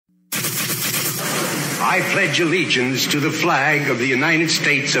I pledge allegiance to the flag of the United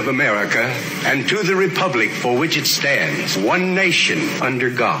States of America and to the republic for which it stands, one nation under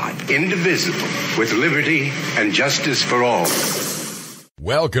God, indivisible, with liberty and justice for all.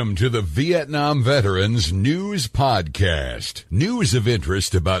 Welcome to the Vietnam Veterans News Podcast. News of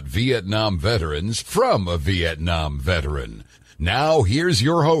interest about Vietnam veterans from a Vietnam veteran. Now here's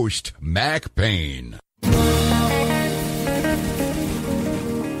your host, Mac Payne.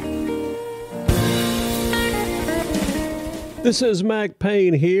 This is Mac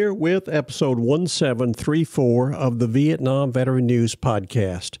Payne here with episode 1734 of the Vietnam Veteran News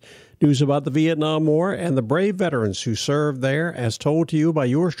Podcast. News about the Vietnam War and the brave veterans who served there, as told to you by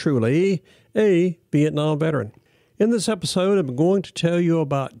yours truly, a Vietnam veteran. In this episode, I'm going to tell you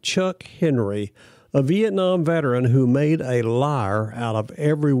about Chuck Henry, a Vietnam veteran who made a liar out of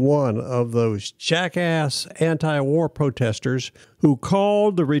every one of those jackass anti-war protesters who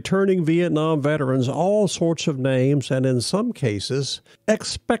called the returning Vietnam veterans all sorts of names and, in some cases,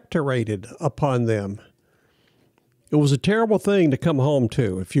 expectorated upon them. It was a terrible thing to come home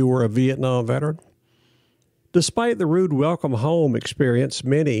to if you were a Vietnam veteran. Despite the rude welcome home experience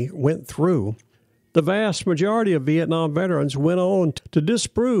many went through, the vast majority of Vietnam veterans went on to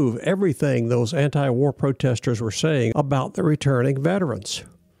disprove everything those anti-war protesters were saying about the returning veterans.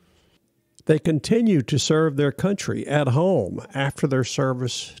 They continued to serve their country at home after their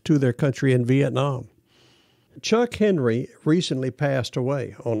service to their country in Vietnam. Chuck Henry recently passed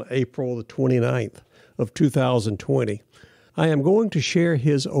away on April the 29th of 2020. I am going to share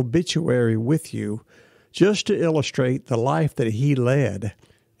his obituary with you just to illustrate the life that he led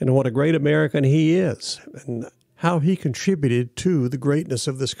and what a great American he is, and how he contributed to the greatness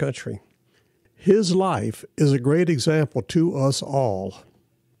of this country. His life is a great example to us all.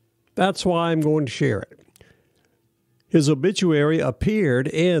 That's why I'm going to share it. His obituary appeared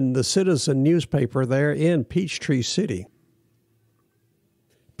in the Citizen newspaper there in Peachtree City.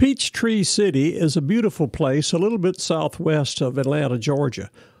 Peachtree City is a beautiful place a little bit southwest of Atlanta,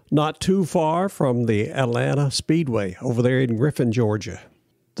 Georgia, not too far from the Atlanta Speedway over there in Griffin, Georgia.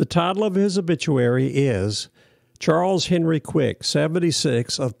 The title of his obituary is Charles Henry Quick,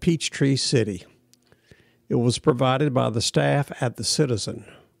 76, of Peachtree City. It was provided by the staff at the Citizen.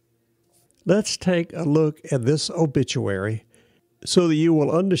 Let's take a look at this obituary so that you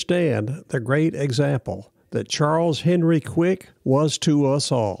will understand the great example that Charles Henry Quick was to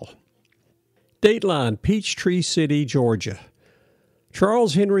us all. Dateline, Peachtree City, Georgia.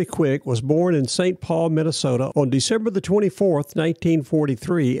 Charles Henry Quick was born in St. Paul, Minnesota on December the 24th,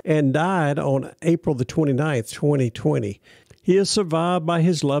 1943, and died on April the 29th, 2020. He is survived by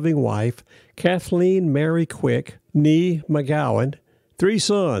his loving wife, Kathleen Mary Quick, née McGowan, 3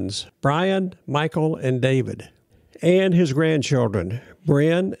 sons, Brian, Michael, and David, and his grandchildren,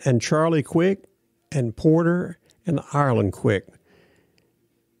 Bren and Charlie Quick, and Porter and Ireland Quick.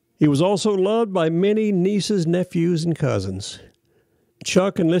 He was also loved by many nieces, nephews, and cousins.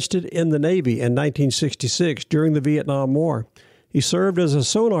 Chuck enlisted in the Navy in 1966 during the Vietnam War. He served as a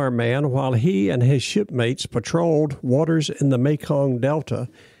sonar man while he and his shipmates patrolled waters in the Mekong Delta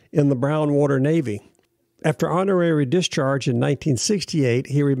in the Brown Water Navy. After honorary discharge in 1968,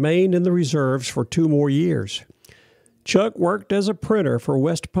 he remained in the reserves for 2 more years. Chuck worked as a printer for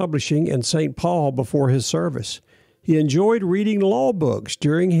West Publishing in St. Paul before his service. He enjoyed reading law books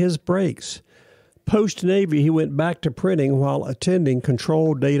during his breaks. Post-Navy, he went back to printing while attending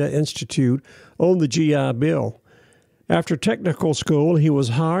Control Data Institute on the GI Bill. After technical school, he was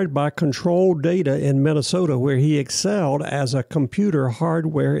hired by Control Data in Minnesota, where he excelled as a computer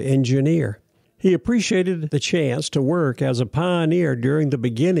hardware engineer. He appreciated the chance to work as a pioneer during the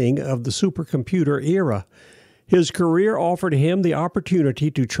beginning of the supercomputer era. His career offered him the opportunity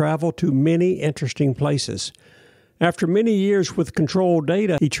to travel to many interesting places. After many years with Control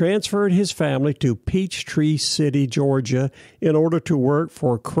Data, he transferred his family to Peachtree City, Georgia, in order to work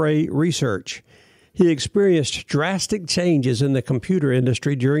for Cray Research. He experienced drastic changes in the computer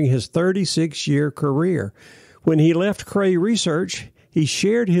industry during his 36-year career. When he left Cray Research, he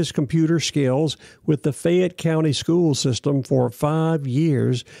shared his computer skills with the Fayette County school system for 5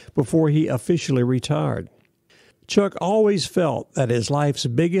 years before he officially retired. Chuck always felt that his life's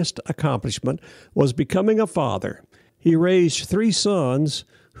biggest accomplishment was becoming a father. He raised 3 sons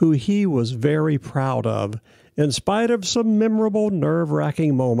who he was very proud of, in spite of some memorable,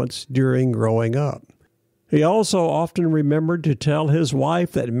 nerve-wracking moments during growing up. He also often remembered to tell his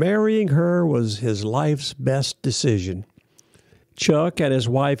wife that marrying her was his life's best decision. Chuck and his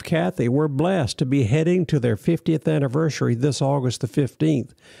wife Kathy were blessed to be heading to their 50th anniversary this August the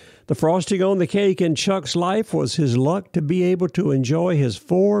 15th. The frosting on the cake in Chuck's life was his luck to be able to enjoy his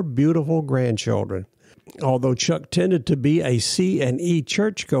 4 beautiful grandchildren. Although Chuck tended to be a C&E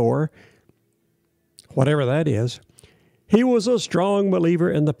churchgoer, whatever that is, he was a strong believer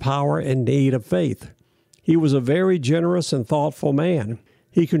in the power and need of faith. He was a very generous and thoughtful man.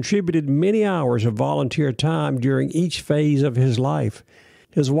 He contributed many hours of volunteer time during each phase of his life.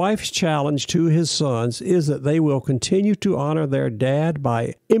 His wife's challenge to his sons is that they will continue to honor their dad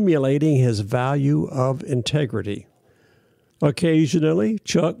by emulating his value of integrity. Occasionally,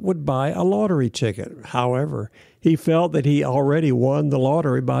 Chuck would buy a lottery ticket. However, he felt that he already won the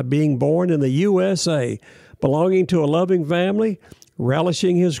lottery by being born in the USA, belonging to a loving family,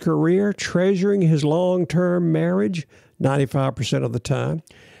 relishing his career, treasuring his long-term marriage 95% of the time,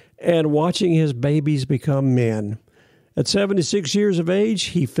 and watching his babies become men. At 76 years of age,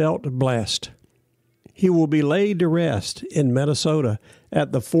 he felt blessed. He will be laid to rest in Minnesota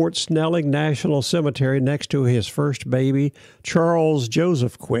at the Fort Snelling National Cemetery next to his first baby, Charles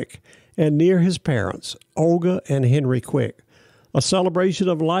Joseph Quick, and near his parents, Olga and Henry Quick. A celebration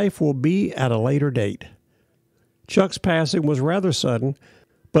of life will be at a later date. Chuck's passing was rather sudden,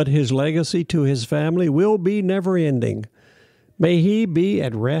 but his legacy to his family will be never-ending. May he be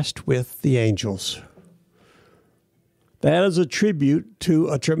at rest with the angels. That is a tribute to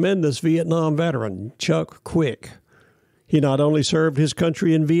a tremendous Vietnam veteran, Chuck Quick. He not only served his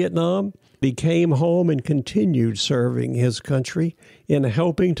country in Vietnam, he came home and continued serving his country in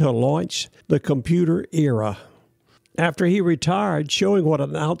helping to launch the computer era. After he retired, showing what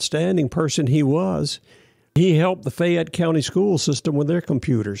an outstanding person he was, he helped the Fayette County school system with their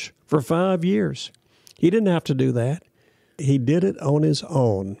computers for 5 years. He didn't have to do that. He did it on his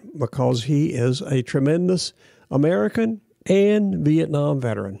own because he is a tremendous American and Vietnam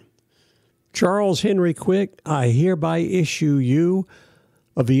veteran. Charles Henry Quick, I hereby issue you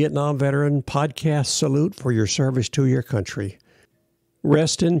a Vietnam veteran podcast salute for your service to your country.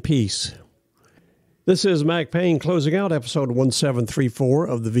 Rest in peace. This is Mac Payne closing out episode 1734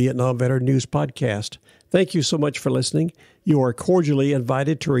 of the Vietnam Veteran News Podcast. Thank you so much for listening. You are cordially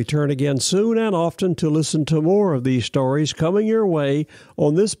invited to return again soon and often to listen to more of these stories coming your way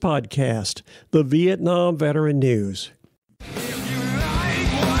on this podcast, the Vietnam Veteran News.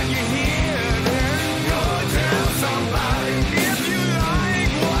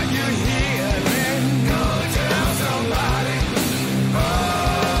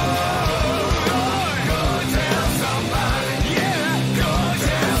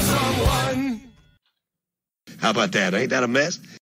 How about that? Ain't that a mess?